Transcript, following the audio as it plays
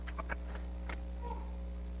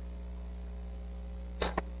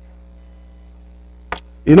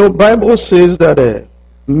Bible says that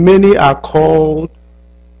many are called,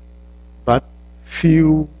 but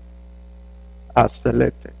few are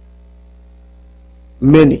selected.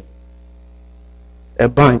 Many, a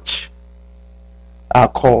bunch, are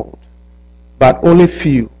called, but only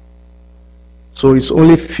few. So it's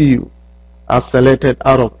only few are selected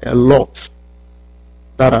out of a lot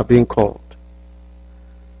that are being called.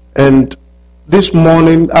 And this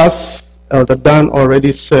morning, as Elder Dan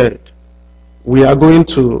already said, I'm going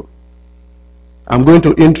to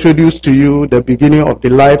introduce to you the beginning of the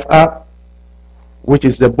Life App, which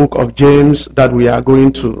is the book of James that we are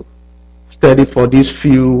going to study for these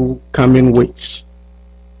few coming weeks.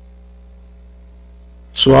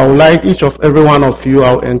 So I would like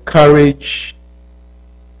I'll encourage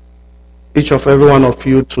each of every one of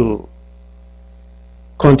you to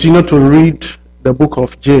continue to read the book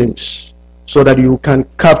of James so that you can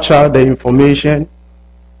capture the information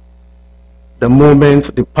the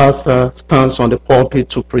moment the pastor stands on the pulpit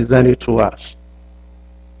to present it to us.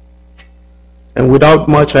 And without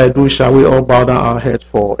much ado, shall we all bow down our heads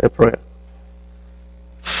for a prayer?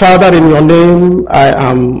 Father, in your name, I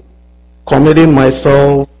am committing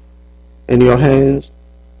myself in your hands,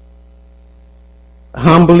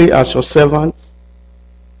 humbly as your servant.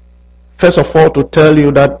 First of all, to tell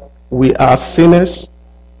you that we are sinners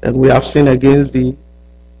and we have sinned against thee.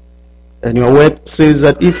 And your word says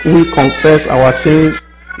that if we confess our sins,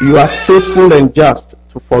 you are faithful and just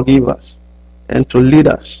to forgive us and to lead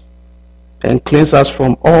us and cleanse us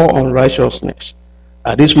from all unrighteousness.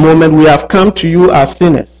 At this moment, we have come to you as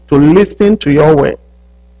sinners to listen to your word.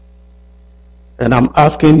 And I'm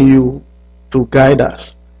asking you to guide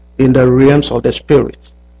us in the realms of the Spirit,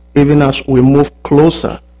 even as we move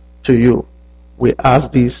closer to you. We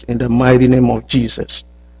ask this in the mighty name of Jesus.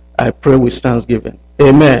 I pray with thanksgiving.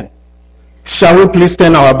 Amen. Shall we please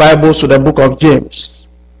turn our Bibles to the book of James?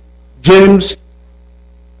 James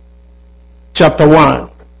chapter 1.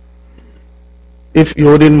 If you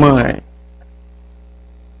wouldn't mind.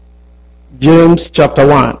 James chapter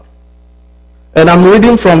 1. And I'm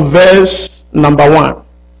reading from verse number 1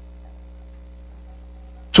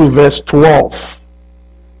 to verse 12.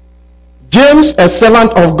 James, a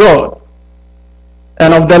servant of God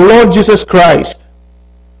and of the Lord Jesus Christ,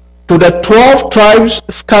 to the 12 tribes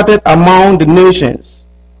scattered among the nations,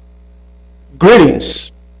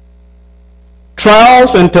 greetings.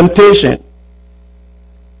 Trials and temptation,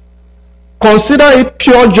 consider it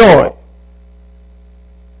pure joy,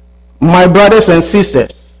 my brothers and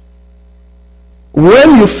sisters,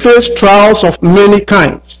 when you face trials of many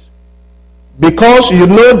kinds, because you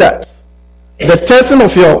know that the testing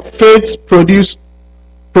of your faith produces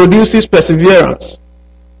perseverance.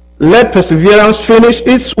 Let perseverance finish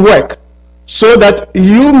its work, so that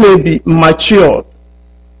you may be matured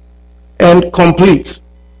and complete,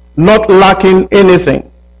 not lacking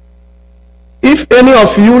anything. If any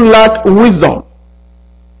of you lack wisdom,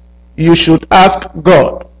 you should ask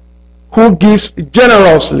God, who gives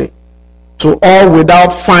generously to all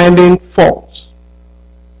without finding fault,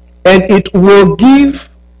 and it will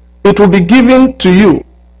be given to you.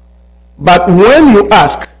 But when you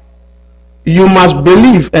ask, you must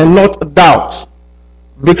believe and not doubt,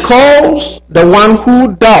 because the one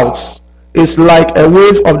who doubts is like a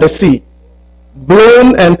wave of the sea,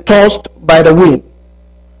 blown and tossed by the wind.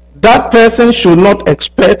 That person should not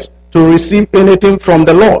expect to receive anything from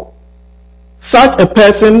the Lord. Such a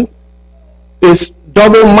person is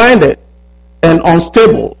double-minded and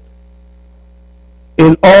unstable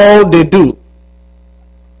in all they do.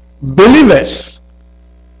 Believers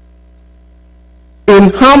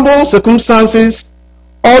in humble circumstances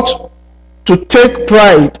ought to take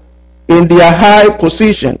pride in their high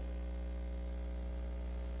position,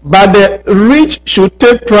 but the rich should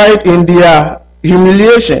take pride in their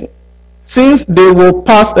humiliation, since they will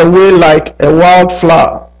pass away like a wild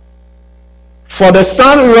flower. For the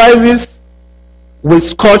sun rises with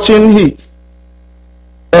scorching heat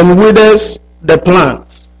and withers the plant.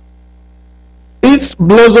 Its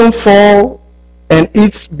blossom falls and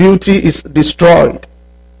its beauty is destroyed.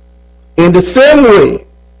 In the same way,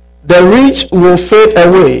 the rich will fade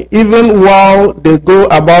away even while they go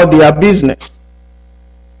about their business.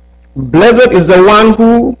 Blessed is the one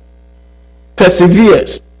who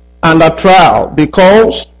perseveres under trial,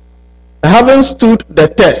 because having stood the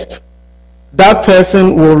test, that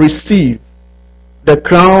person will receive the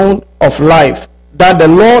crown of life that the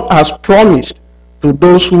Lord has promised to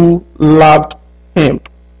those who loved him.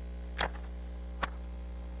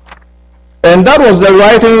 And that was the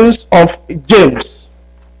writings of James.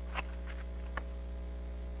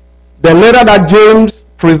 The letter that James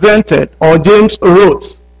presented, or James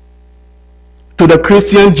wrote, to the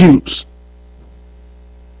Christian Jews.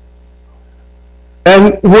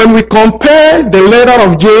 And when we compare the letter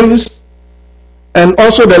of James and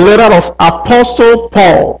also the letter of Apostle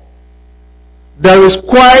Paul, there is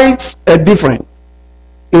quite a difference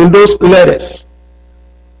in those letters.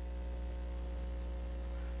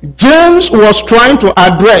 James was trying to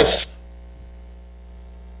address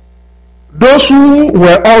those who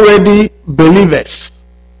were already believers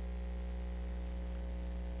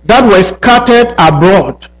that were scattered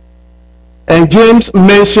abroad. And James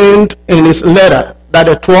mentioned in his letter that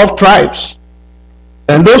the 12 tribes,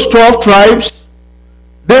 and those 12 tribes,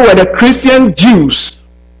 they were the Christian Jews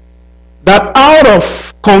that out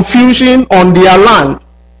of confusion on their land,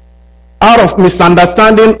 out of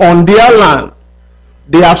misunderstanding on their land,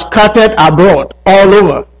 they have scattered abroad all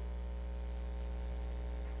over.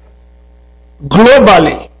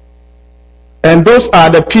 Globally. And those are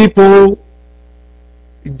the people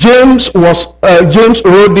James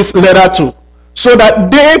wrote this letter to, so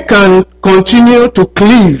that they can continue to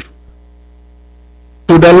cleave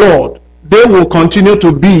to the Lord. They will continue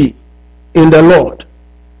to be in the Lord.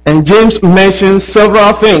 And James mentions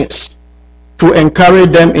several things to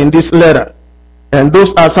encourage them in this letter. And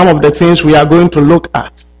those are some of the things we are going to look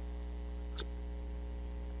at.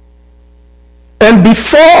 And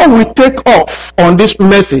before we take off on this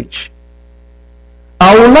message,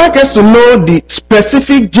 I would like us to know the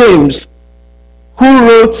specific James who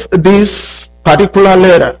wrote this particular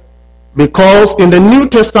letter, because in the New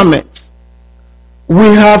Testament we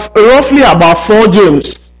have roughly about 4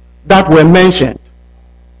 James that were mentioned,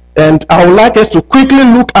 and I would like us to quickly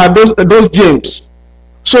look at those James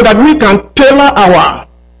so that we can tailor our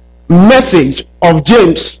message of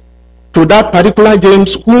James to that particular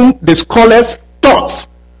James whom the scholars thought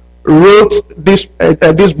wrote this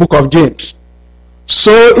book of James.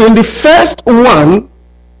 So in the first one,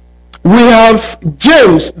 we have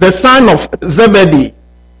James, the son of Zebedee,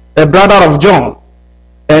 a brother of John.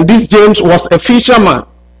 And this James was a fisherman.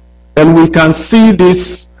 And we can see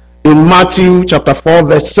this in Matthew chapter 4,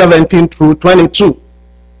 verse 17 through 22.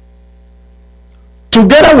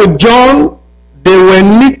 Together with John, they were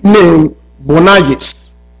nicknamed Boanerges,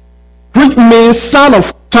 which means son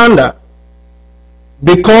of thunder,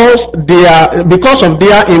 because of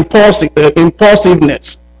their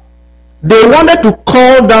impulsiveness. They wanted to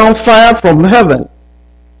call down fire from heaven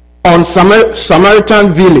on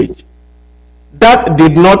Samaritan village that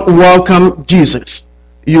did not welcome Jesus.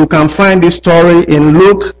 You can find this story in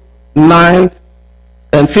Luke 9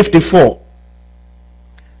 and 54.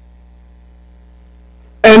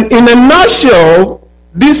 And in a nutshell,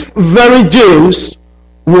 this very James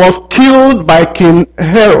was killed by King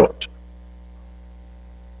Herod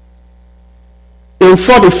in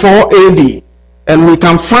 44 AD. And we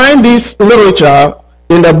can find this literature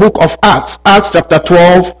in the book of Acts, Acts chapter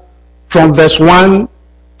 12, from verse 1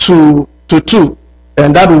 to 2.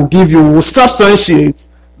 And that will substantiate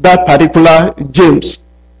that particular James.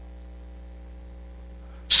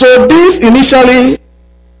 So this initially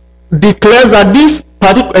declares that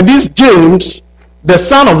this James, the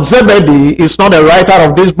son of Zebedee, is not a writer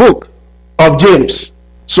of this book of James.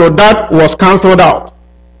 So that was cancelled out.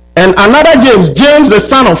 And another James, James the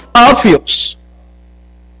son of Alphaeus.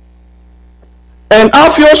 And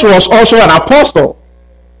Alphaeus was also an apostle,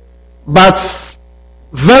 but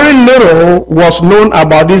very little was known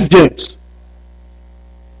about this James.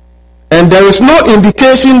 And there is no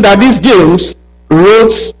indication that this James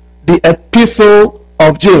wrote the epistle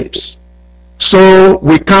of James. So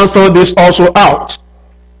we cancel this also out.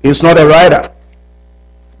 He's not a writer,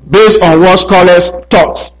 based on what scholars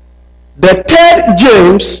taught. The third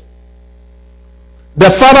James,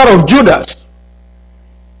 the father of Judas,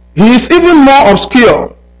 he is even more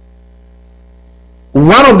obscure.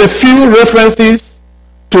 One of the few references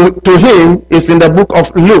to him is in the book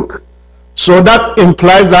of Luke. So that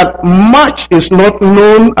implies that much is not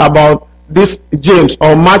known about this James,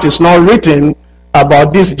 or much is not written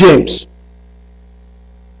about this James.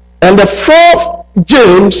 And the fourth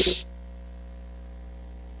James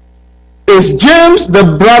is James, the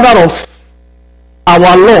brother of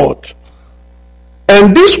our Lord.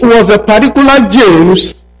 And this was a particular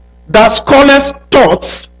James that scholars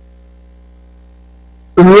taught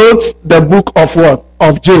wrote the book of what?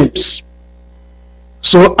 Of James.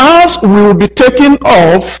 So as we will be taking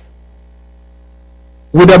off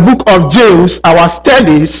with the book of James, our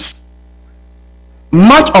studies,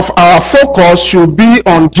 much of our focus should be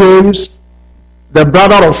on James, the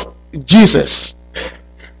brother of Jesus,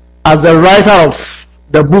 as the writer of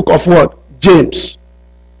the book of what? James.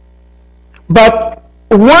 But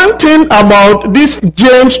one thing about this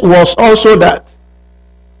James was also that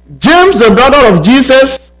James, the brother of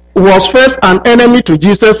Jesus, was first an enemy to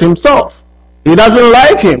Jesus himself. He doesn't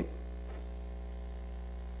like him.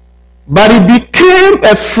 But he became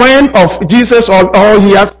a friend of Jesus, or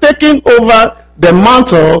he has taken over the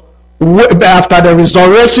mantle after the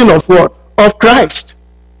resurrection of what? Of Christ.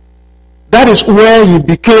 That is where he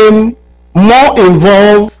became more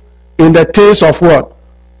involved in the things of what?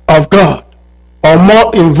 Of God. Or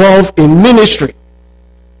more involved in ministry.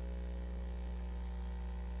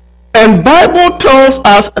 And Bible tells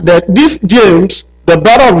us that this James, the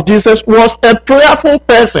brother of Jesus, was a prayerful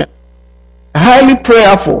person. Highly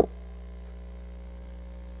prayerful.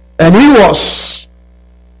 And he was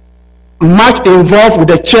much involved with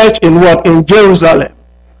the church in what? In Jerusalem.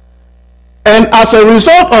 And as a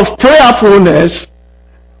result of prayerfulness,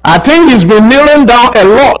 I think he's been kneeling down a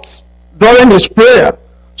lot during his prayer.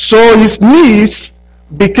 So his knees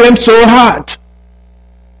became so hard.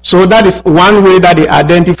 So that is one way that they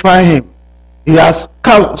identify him. He has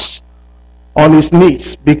scars on his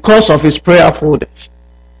knees because of his prayerfulness.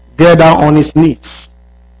 Get down on his knees.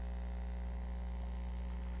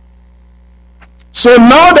 So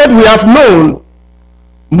now that we have known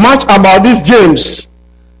much about this James,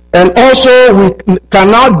 and also we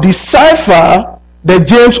can now decipher the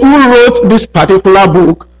James who wrote this particular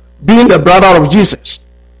book, being the brother of Jesus.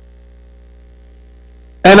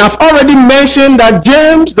 And I've already mentioned that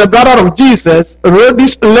James, the brother of Jesus, wrote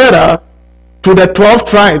this letter to the 12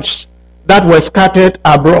 tribes that were scattered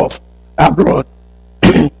abroad.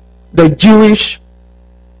 The Jewish,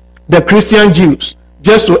 the Christian Jews,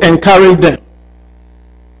 just to encourage them.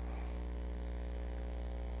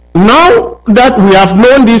 Now that we have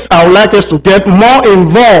known this, I would like us to get more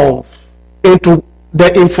involved into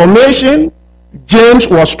the information James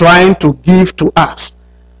was trying to give to us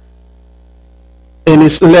in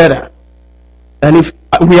his letter. And if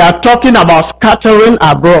we are talking about scattering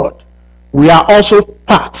abroad, we are also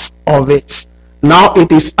part of it. Now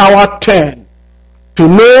it is our turn to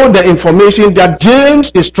know the information that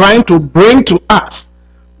James is trying to bring to us,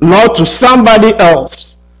 not to somebody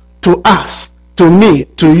else, to us, to me,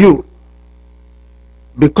 to you.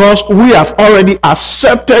 Because we have already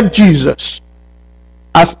accepted Jesus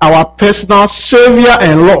as our personal Savior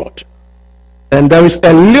and Lord. And there is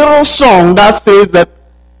a little song that says that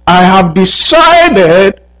I have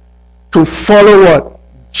decided to follow what?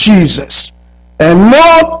 Jesus. And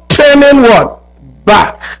no turning what?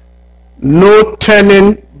 Back. No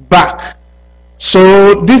turning back.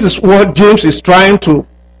 So this is what James is trying to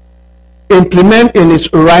implement in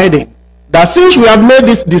his writing. That since we have made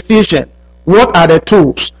this decision, what are the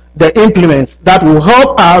tools, the implements that will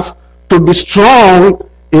help us to be strong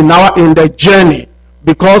in the journey?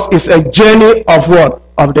 Because it's a journey of what?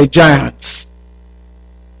 Of the giants.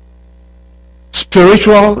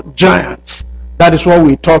 Spiritual giants. That is what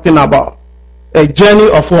we're talking about. A journey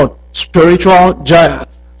of what? Spiritual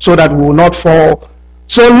giants. So that we will not fall.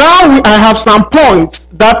 So now I have some points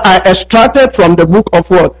that I extracted from the book of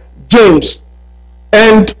what? James.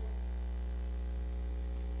 And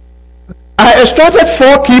I extracted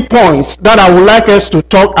 4 key points that I would like us to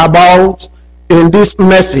talk about in this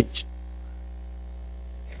message.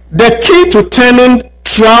 The key to turning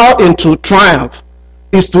trial into triumph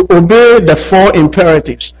is to obey the 4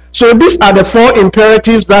 imperatives. So these are the 4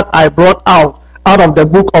 imperatives that I brought out of the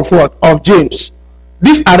book of what? Of James.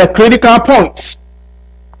 These are the critical points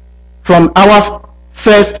from our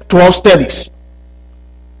first 12 studies.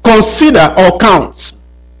 Consider or count.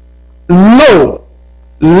 Know,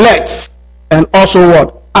 let, and also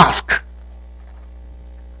what? Ask.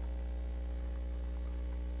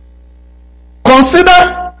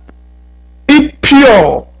 Consider it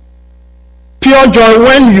pure joy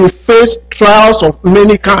when you face trials of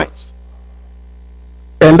many kinds.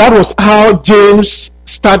 And that was how James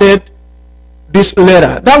started this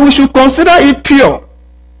letter, that we should consider it pure.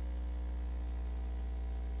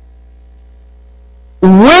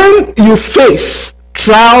 When you face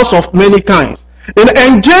trials of many kinds,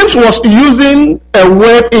 and James was using a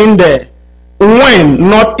word in there, when,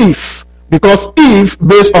 not if, because if,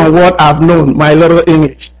 based on what I've known, my little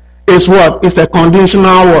English, is what? It's a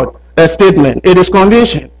conditional word, a statement. It is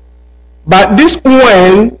condition. But this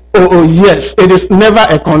when, yes, it is never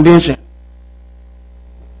a condition.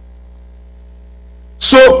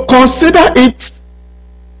 So consider it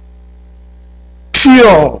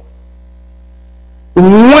pure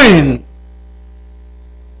when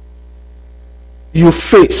you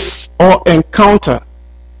face or encounter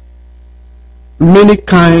many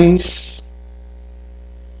kinds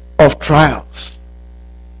of trials.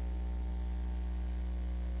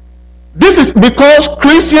 This is because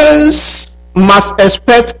Christians must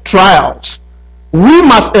expect trials. We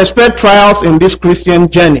must expect trials in this Christian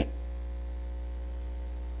journey.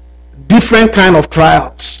 Different kind of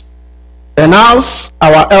trials. And as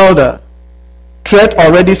our elder Tret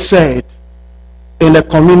already said in the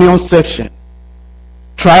communion section,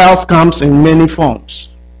 trials comes in many forms.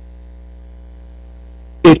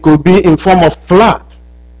 It could be in form of flood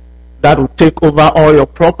that will take over all your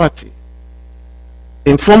property.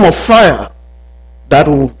 In form of fire that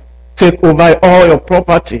will take over all your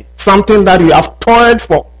property. Something that you have toiled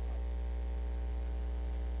for.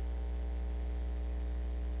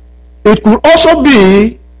 It could also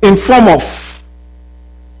be in form of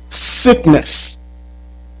sickness,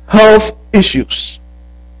 health issues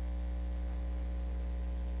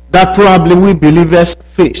that probably we believers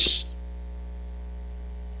face.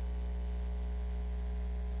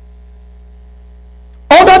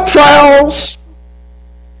 Other trials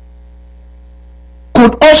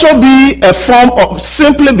could also be a form of,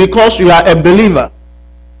 simply because you are a believer,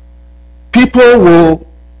 people will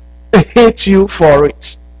hate you for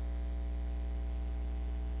it.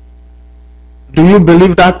 Do you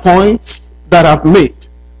believe that point that I've made?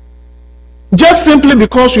 Just simply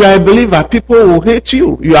because you are a believer, people will hate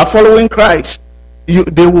you. You are following Christ.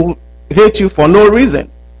 They will hate you for no reason.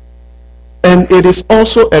 And it is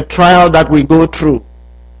also a trial that we go through.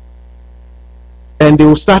 And they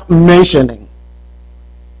will start mentioning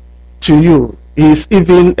to you, he is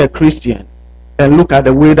even a Christian. And look at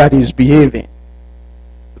the way that he is behaving.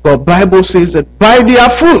 Because the Bible says that by their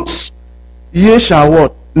fruits ye shall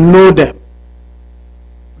what? Know them.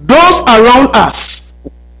 Those around us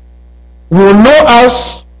will know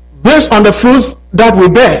us based on the fruits that we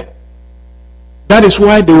bear. That is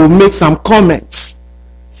why they will make some comments.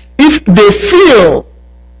 If they feel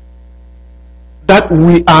that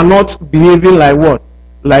we are not behaving like what?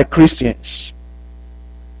 Like Christians.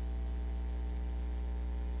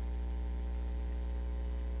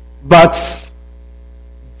 But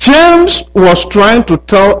James was trying to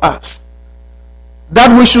tell us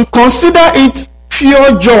that we should consider it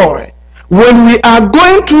pure joy when we are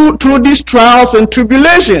going through these trials and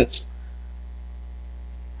tribulations.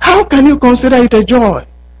 How can you consider it a joy?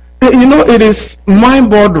 You know, it is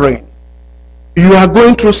mind-boggling. You are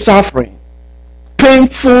going through suffering,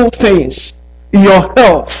 painful things, your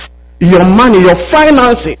health, your money, your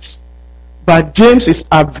finances. But James is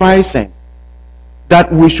advising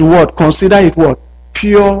that we should what? Consider it what?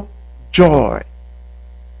 Pure joy.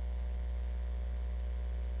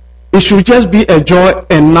 It should just be a joy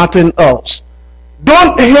and nothing else.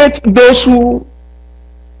 Don't hate those who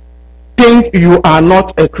think you are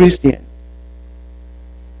not a Christian.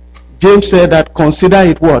 James said that consider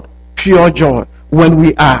it what? Pure joy when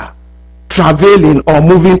we are traveling or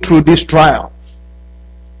moving through this trial.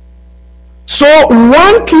 So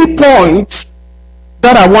one key point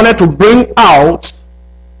that I wanted to bring out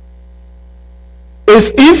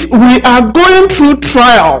is if we are going through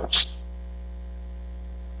trials,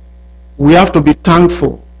 we have to be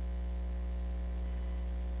thankful.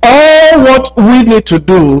 All what we need to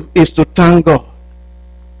do is to thank God.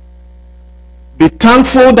 Be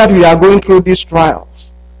thankful that we are going through these trials.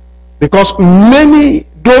 Because many,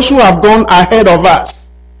 those who have gone ahead of us,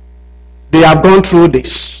 they have gone through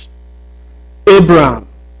this. Abraham,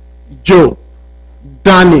 Job,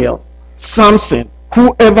 Daniel, Samson,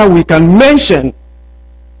 whoever we can mention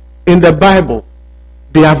in the Bible,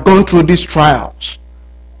 they have gone through these trials.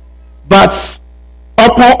 But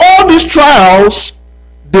upon all these trials,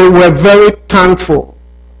 they were very thankful.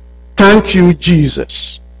 Thank you,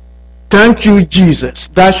 Jesus. Thank you, Jesus.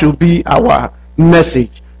 That should be our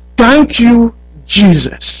message. Thank you,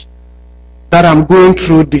 Jesus, that I'm going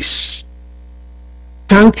through this.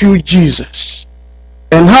 Thank you, Jesus.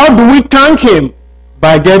 And how do we thank him?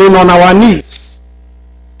 By getting on our knees,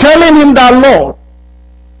 telling him that, Lord,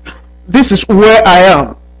 this is where I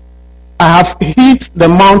am. I have hit the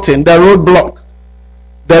mountain, the roadblock.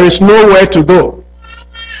 There is nowhere to go.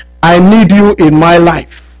 I need you in my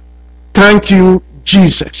life. Thank you,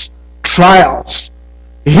 Jesus. Trials.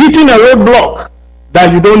 Hitting a roadblock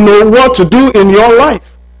that you don't know what to do in your life.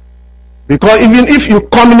 Because even if you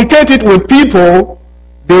communicate it with people,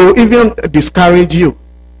 they will even discourage you.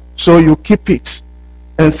 So you keep it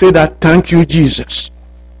and say that, thank you, Jesus.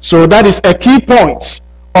 So that is a key point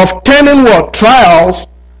of turning what? Trials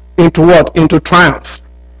into what? Into triumph.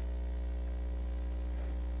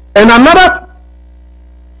 And another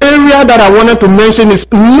area that I wanted to mention is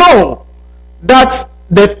know that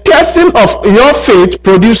the testing of your faith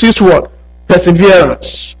produces what?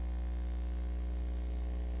 Perseverance.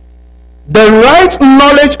 The right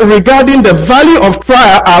knowledge regarding the value of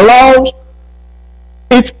trial allows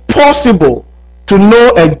it possible to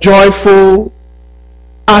know a joyful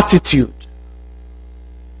attitude.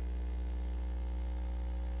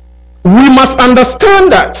 We must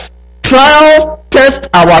understand that trials test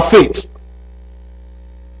our faith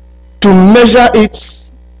to measure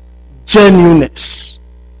its genuineness.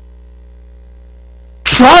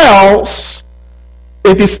 Trials,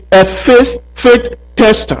 it is a faith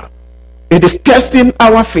tester. It is testing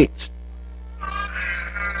our faith.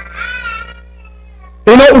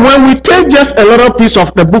 You know, when we take just a little piece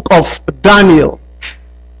of the book of Daniel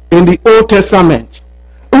in the Old Testament,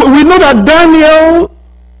 we know that Daniel,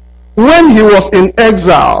 when he was in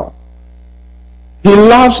exile, he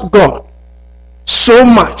loves God so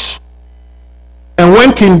much. And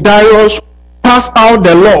when King Darius passed out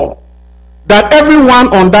the law that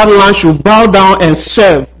everyone on that land should bow down and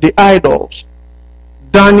serve the idols,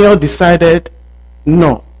 Daniel decided,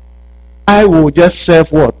 no, I will just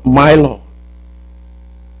serve what? My Lord.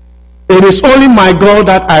 It is only my God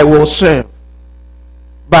that I will serve.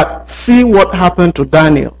 But see what happened to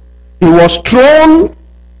Daniel. He was thrown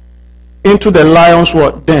into the lion's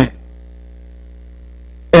den.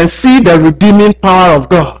 And see the redeeming power of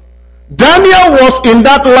God. Daniel was in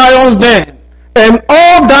that lion's den. And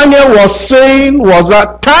all Daniel was saying was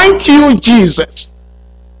that, thank you, Jesus.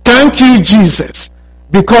 Thank you, Jesus.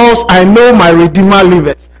 Because I know my Redeemer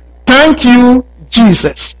liveth. Thank you,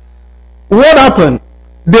 Jesus. What happened?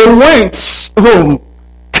 They went home,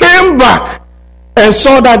 came back, and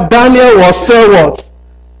saw that Daniel was still what?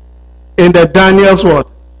 In the Daniel's what?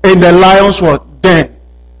 In the lion's what? Den.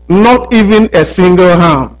 Not even a single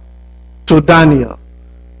harm to Daniel.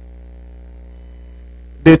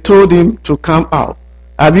 They told him to come out.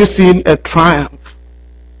 Have you seen a triumph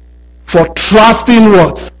for trusting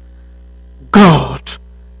what? God.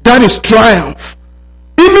 That is triumph.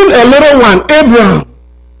 Even a little one, Abraham,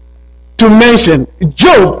 to mention,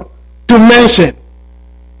 Job to mention.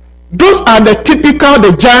 Those are the typical,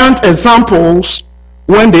 the giant examples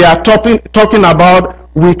when they are talking about,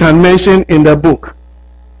 we can mention in the book.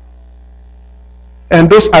 And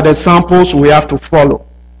those are the samples we have to follow.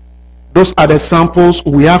 Those are the samples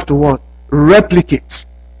we have to what? Replicate.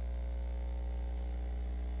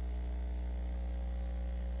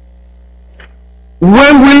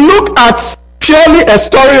 When we look at purely a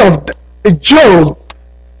story of Job,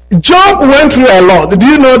 Job went through a lot. Do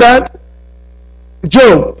you know that?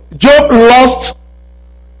 Job lost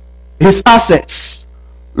his assets,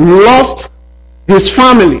 lost his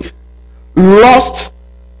family, lost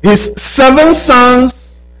his 7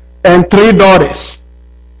 sons and 3 daughters.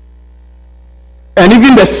 And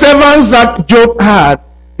even the servants that Job had,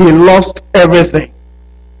 he lost everything.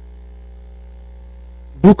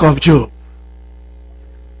 Book of Job.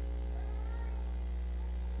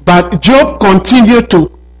 But Job continued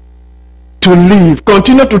to live,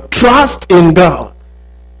 continued to trust in God.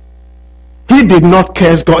 He did not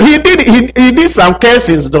curse God. He did some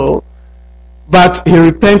curses though, but he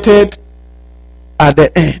repented at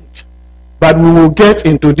the end. But we will get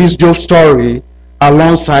into this Job story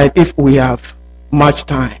alongside if we have much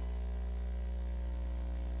time.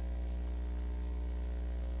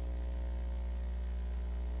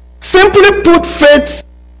 Simply put, faith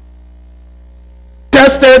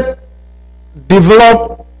tested,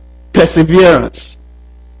 developed perseverance.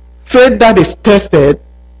 Faith that is tested,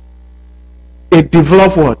 it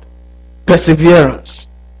develops what? Perseverance.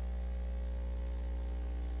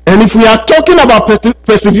 And if we are talking about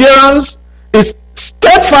perseverance, it's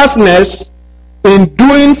steadfastness in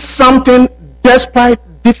doing something despite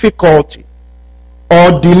difficulty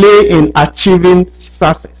or delay in achieving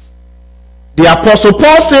success. The Apostle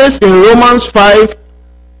Paul says in Romans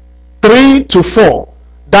 5:3-4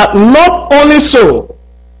 that not only so,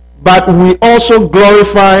 but we also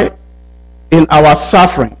glorify in our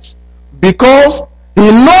sufferings, because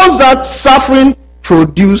he knows that suffering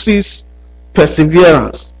produces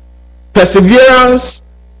perseverance. Perseverance,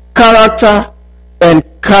 character, and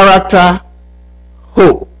character,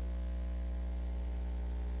 hope.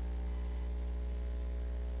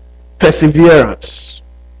 Perseverance.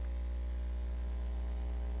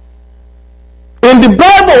 In the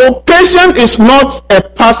Bible, patience is not a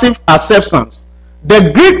passive acceptance.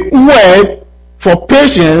 The Greek word for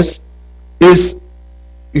patience is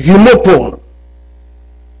humopon.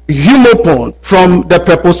 Humopon, from the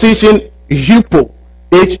preposition hupo,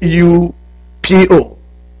 H-U-P-O,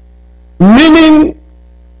 meaning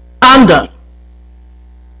under,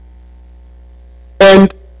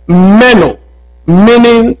 and meno,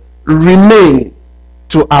 meaning remain,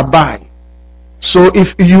 to abide. So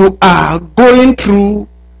if you are going through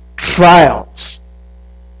trials,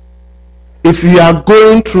 the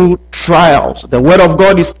word of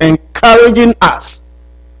God is encouraging us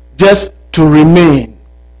just to remain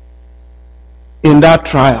in that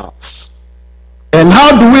trials. And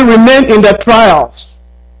how do we remain in the trials?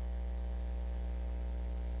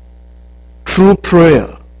 Through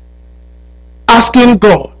prayer, asking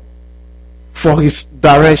God for his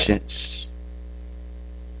directions,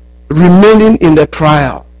 remaining in the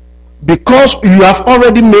trial, because you have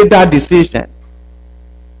already made that decision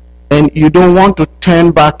and you don't want to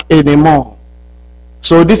turn back anymore.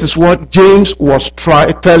 So this is what James was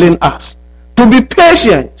telling us, to be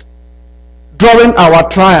patient during our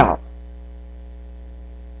trial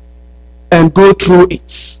and go through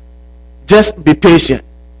it. Just be patient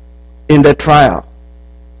in the trial.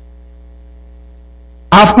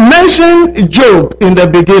 I've mentioned Job in the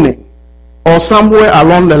beginning or somewhere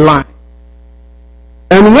along the line.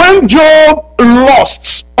 And when Job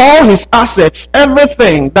lost all his assets,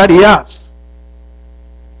 everything that he has,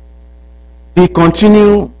 he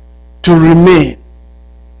continued to remain.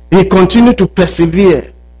 He continued to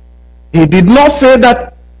persevere. He did not say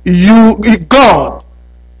that God,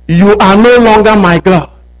 you are no longer my God.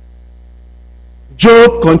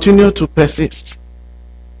 Job continued to persist.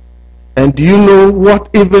 And do you know what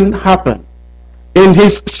even happened? In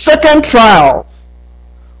his second trial,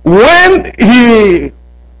 when he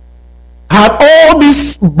had all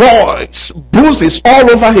these bruises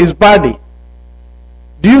all over his body,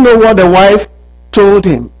 do you know what the wife told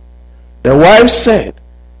him? The wife said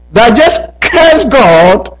that just curse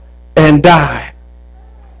God and die.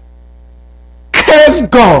 Curse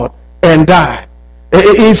God and die.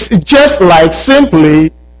 It's just like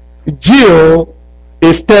simply Jill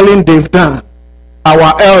is telling Dave Dan,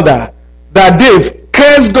 our elder, that Dave,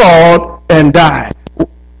 curse God and die.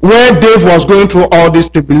 Where Dave was going through all this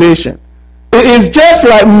tribulation. It is just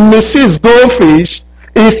like Mrs. Goldfish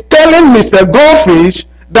is telling Mr. Goldfish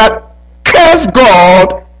that curse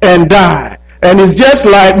God and die. And it's just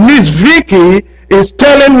like Miss Vicky is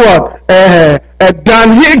telling what?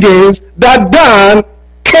 Dan Higgins that Dan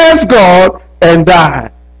curse God and die.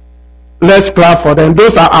 Let's clap for them.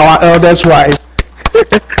 Those are our eldest wives.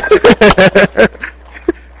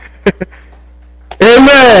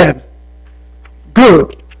 Amen.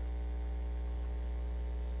 Good.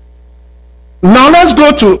 Now let's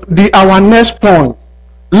go to our next point.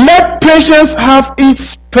 Let patience have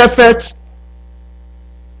its perfect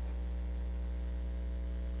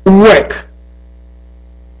work.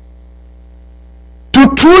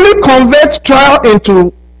 To truly convert trial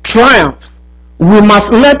into triumph, we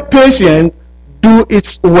must let patience do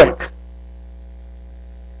its work.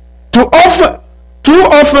 Too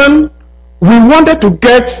often, we wanted to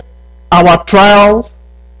get our trials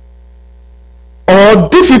or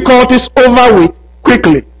difficulties over with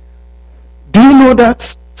quickly. Do you know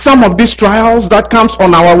that some of these trials that comes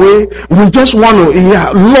on our way, we just want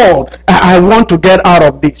to, Lord, I want to get out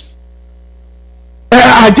of this.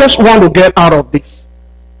 I just want to get out of this.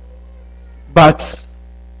 But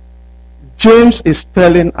James is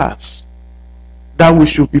telling us that we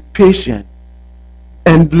should be patient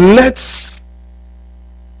and let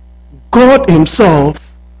God himself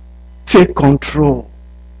take control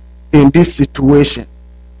in this situation.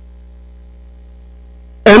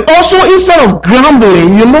 And also, instead of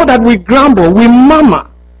grumbling, you know that we grumble, we murmur.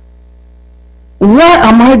 Why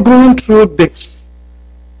am I going through this?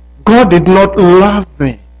 God did not love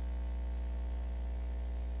me.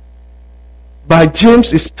 But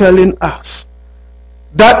James is telling us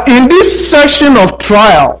that in this section of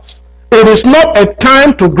trials, it is not a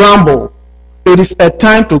time to grumble. It is a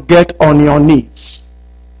time to get on your knees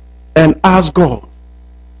and ask God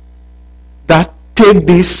that take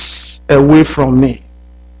this away from me.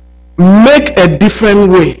 Make a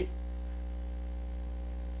different way.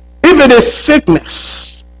 If it is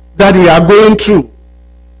sickness that we are going through,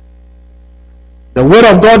 the word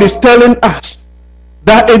of God is telling us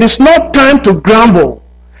that it is not time to grumble.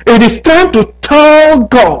 It is time to tell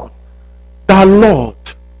God that, Lord,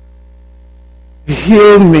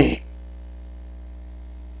 heal me.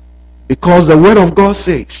 Because the word of God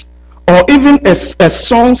says, or even a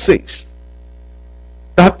song says,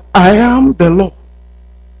 that I am the Lord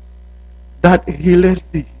that healeth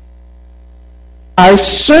thee. I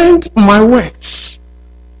sent my words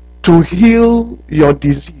to heal your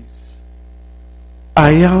disease. I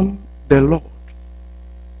am the Lord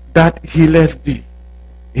that healeth thee.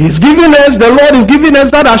 He's giving us, the Lord is giving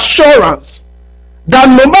us that assurance that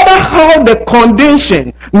no matter how the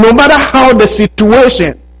condition, no matter how the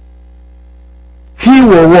situation, he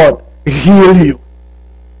will what? Heal you.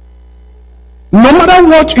 No matter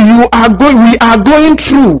what we are going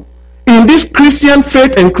through in this Christian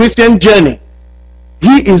faith and Christian journey,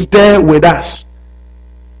 he is there with us.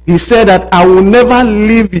 He said that I will never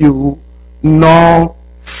leave you nor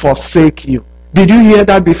forsake you. Did you hear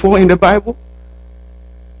that before in the Bible?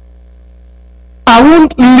 I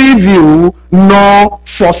won't leave you nor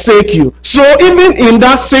forsake you. So even in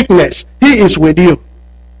that sickness, he is with you.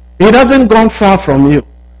 He doesn't go far from you.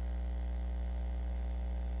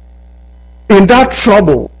 In that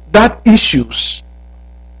trouble, that issues.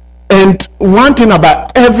 And one thing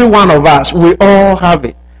about every one of us, we all have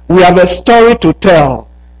it. We have a story to tell.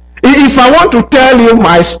 If I want to tell you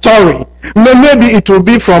my story, maybe it will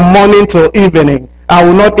be from morning till evening. I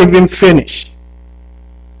will not even finish.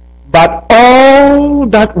 But all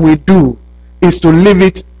that we do is to leave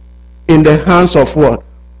it in the hands of what?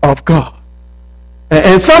 Of God.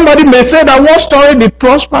 And somebody may say that what story did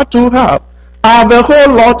Prosper to have? I have a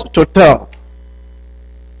whole lot to tell.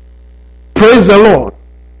 Praise the Lord.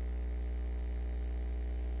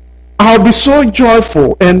 I'll be so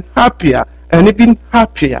joyful and happier and even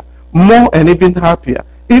happier, more and even happier,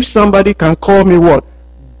 if somebody can call me what?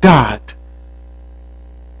 Dad.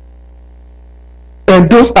 And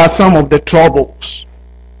those are some of the troubles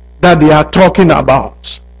that they are talking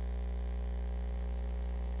about.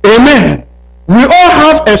 Amen. We all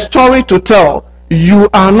have a story to tell. You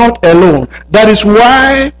are not alone. That is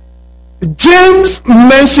why James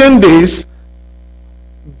mentioned this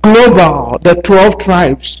global, the 12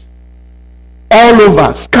 tribes, all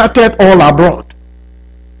over, scattered all abroad.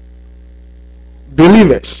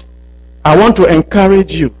 Believers, I want to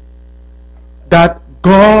encourage you that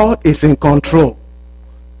God is in control.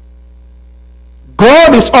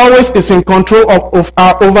 God is always in control over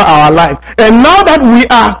our life. And now that we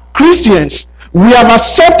are Christians, we have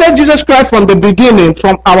accepted Jesus Christ from the beginning,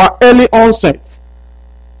 from our early onset.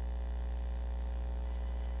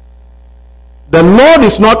 The Lord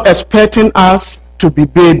is not expecting us to be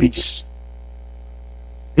babies.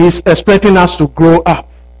 He is expecting us to grow up,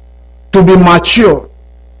 to be mature,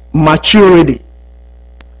 maturity.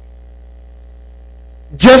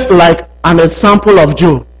 Just like an example of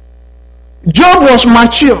Job. Job was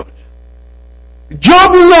matured.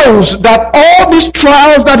 Job knows that all these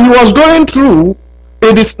trials that he was going through,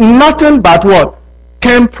 it is nothing but what?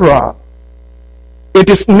 Temporal. It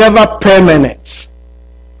is never permanent.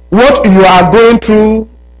 What you are going through,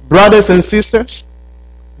 brothers and sisters,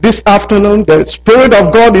 this afternoon, the Spirit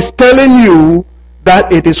of God is telling you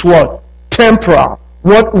that it is what? Temporal.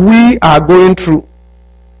 What we are going through.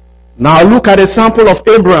 Now look at the example of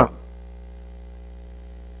Abraham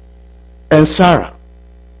and Sarah.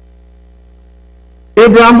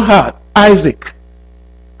 Abraham had Isaac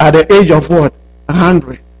at the age of what?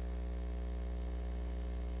 100.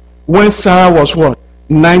 When Sarah was what?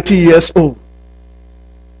 90 years old.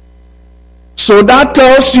 So that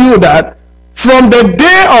tells you that from the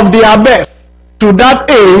day of their birth to that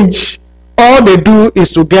age, all they do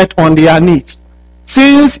is to get on their knees.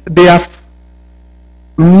 Since they have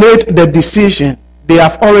made the decision, they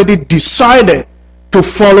have already decided to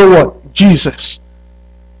follow what? Jesus,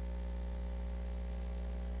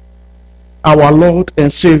 our Lord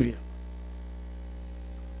and Savior.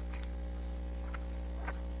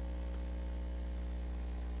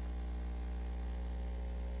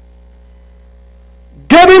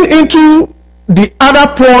 Getting into the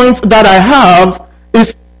other point that I have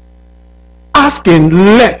is asking,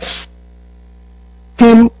 let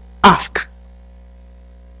him ask.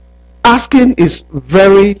 Asking is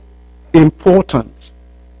very important.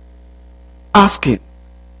 Asking.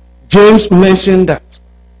 James mentioned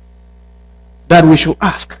that we should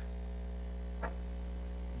ask.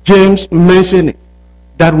 James mentioned it,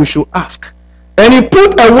 that we should ask. And he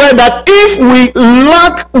put a word that if we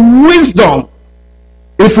lack wisdom,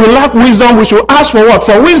 we should ask for what?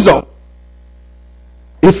 For wisdom.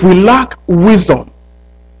 If we lack wisdom,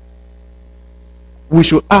 we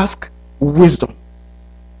should ask wisdom.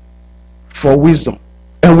 For wisdom.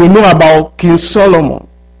 And we know about King Solomon.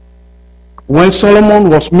 When Solomon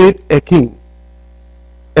was made a king,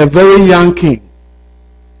 a very young king,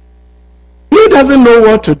 he doesn't know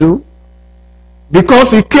what to do,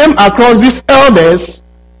 because he came across these elders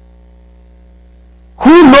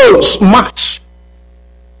who knows much.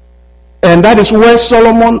 And that is where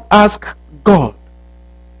Solomon asked God,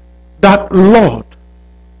 that Lord,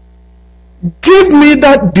 give me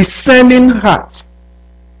that discerning heart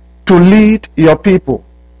to lead your people.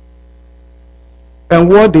 And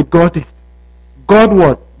what did God do? God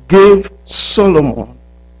what? Gave Solomon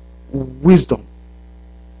wisdom.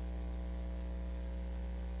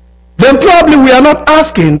 Then probably we are not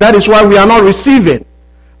asking. That is why we are not receiving.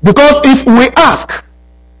 Because if we ask,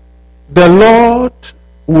 the Lord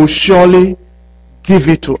will surely give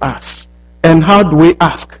it to us. And how do we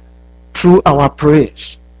ask? Through our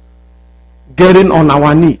prayers. Getting on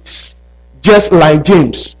our knees. Just like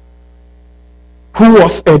James. who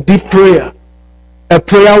was a deep prayer, a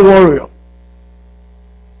prayer warrior.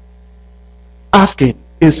 Asking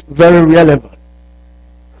is very relevant.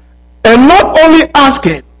 And not only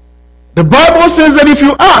asking, the Bible says that if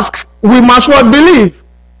you ask, we must what? Believe.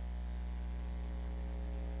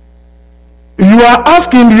 You are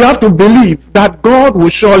asking, you have to believe that God will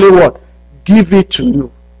surely what? Give it to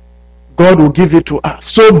you. God will give it to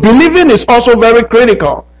us. So believing is also very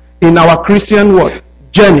critical in our Christian what?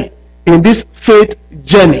 Journey. In this faith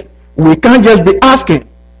journey. We can't just be asking.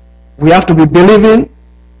 We have to be believing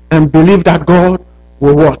and believe that God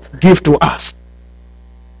will what? Give to us.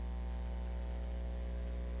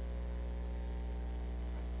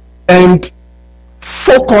 And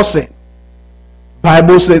focusing.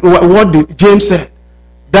 Bible says, what did James say?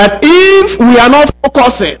 That if we are not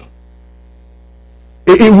focusing,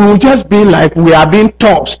 it will just be like we are being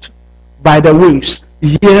tossed by the waves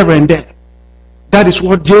here and there. That is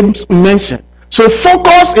what James mentioned. So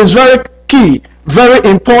focus is very key, very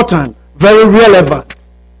important, very relevant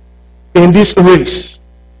in this race.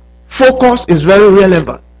 Focus is very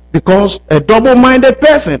relevant because a double-minded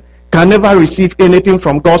person can never receive anything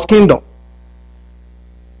from God's kingdom.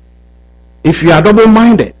 If you are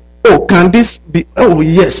double-minded, oh, can this be? Oh,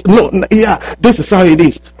 yes, no, yeah, this is how it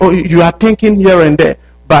is. Oh, you are thinking here and there.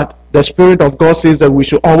 But the Spirit of God says that we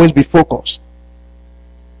should always be focused.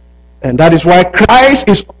 And that is why Christ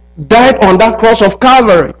is died on that cross of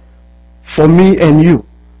Calvary for me and you.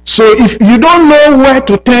 So if you don't know where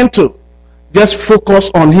to turn to, just focus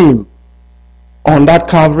on Him, on that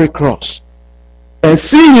Calvary cross, and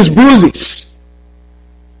see His bruises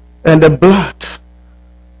and the blood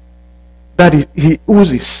that he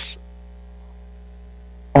oozes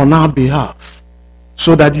on our behalf,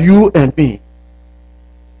 so that you and me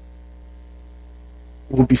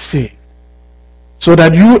will be saved, so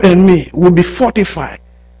that you and me will be fortified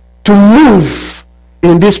to move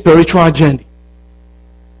in this spiritual journey,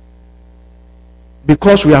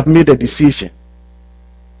 because we have made a decision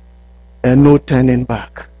and no turning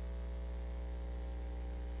back.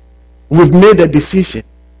 We've made a decision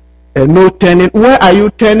and no turning. Where are you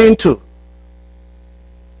turning to?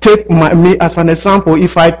 Take me as an example.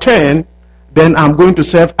 If I turn, then I'm going to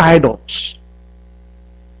serve idols.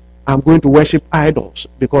 I'm going to worship idols,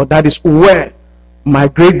 because that is where my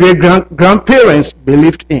great-great-grandparents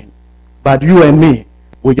believed in. But you and me,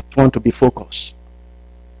 we just want to be focused,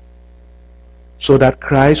 so that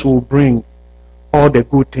Christ will bring all the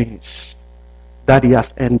good things that He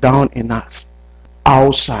has endowed in us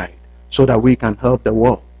outside, so that we can help the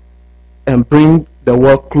world and bring the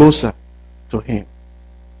world closer to Him.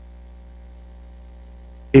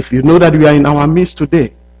 If you know that we are in our midst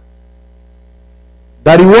today,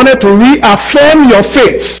 that you wanted to reaffirm your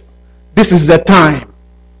faith, this is the time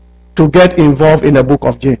to get involved in the book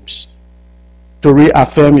of James, to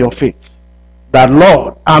reaffirm your faith. That,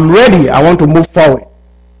 Lord, I'm ready, I want to move forward.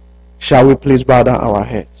 Shall we please bow down our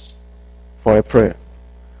heads for a prayer?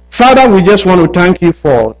 Father, we just want to thank You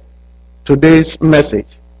for today's message,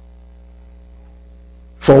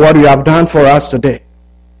 for what You have done for us today.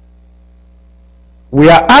 We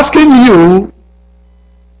are asking You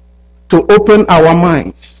to open our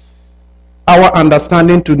minds, our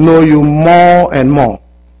understanding, to know You more and more.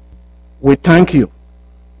 We thank You.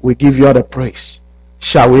 We give You all the praise.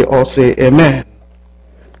 Shall we all say amen?